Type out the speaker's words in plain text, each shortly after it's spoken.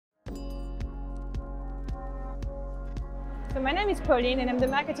So my name is Pauline and I'm the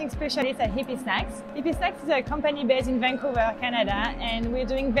marketing specialist at Hippie Snacks. Hippie Snacks is a company based in Vancouver, Canada, and we're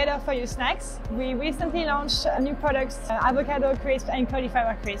doing better for you snacks. We recently launched new products, avocado crisps and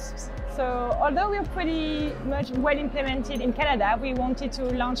cauliflower crisps. So although we're pretty much well implemented in Canada, we wanted to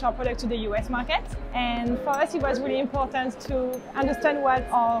launch our product to the US market. And for us, it was really important to understand what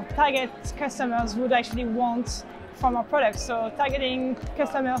our target customers would actually want from our products. So targeting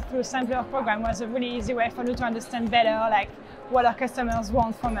customers through sampler program was a really easy way for you to understand better like what our customers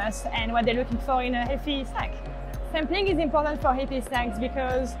want from us and what they're looking for in a healthy snack. Sampling is important for Hippie Snacks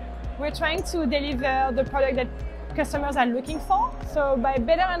because we're trying to deliver the product that customers are looking for. So by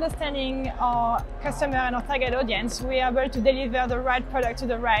better understanding our customer and our target audience, we are able to deliver the right product to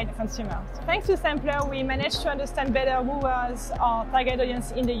the right consumer. Thanks to Sampler, we managed to understand better who was our target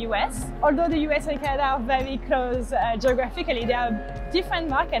audience in the US. Although the US and Canada are very close geographically, they are different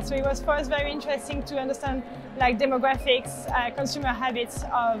markets. So it was for us very interesting to understand like demographics, consumer habits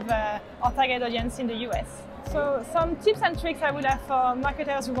of our target audience in the US. So some tips and tricks I would have for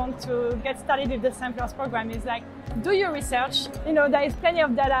marketers who want to get started with the Samplers program is like, do your research. You know, there is plenty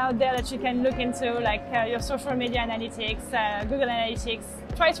of data out there that you can look into, like your social media analytics, Google Analytics.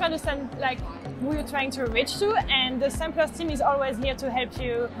 Try to understand like who you're trying to reach to, and the Samplers team is always here to help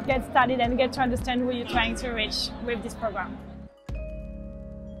you get started and get to understand who you're trying to reach with this program.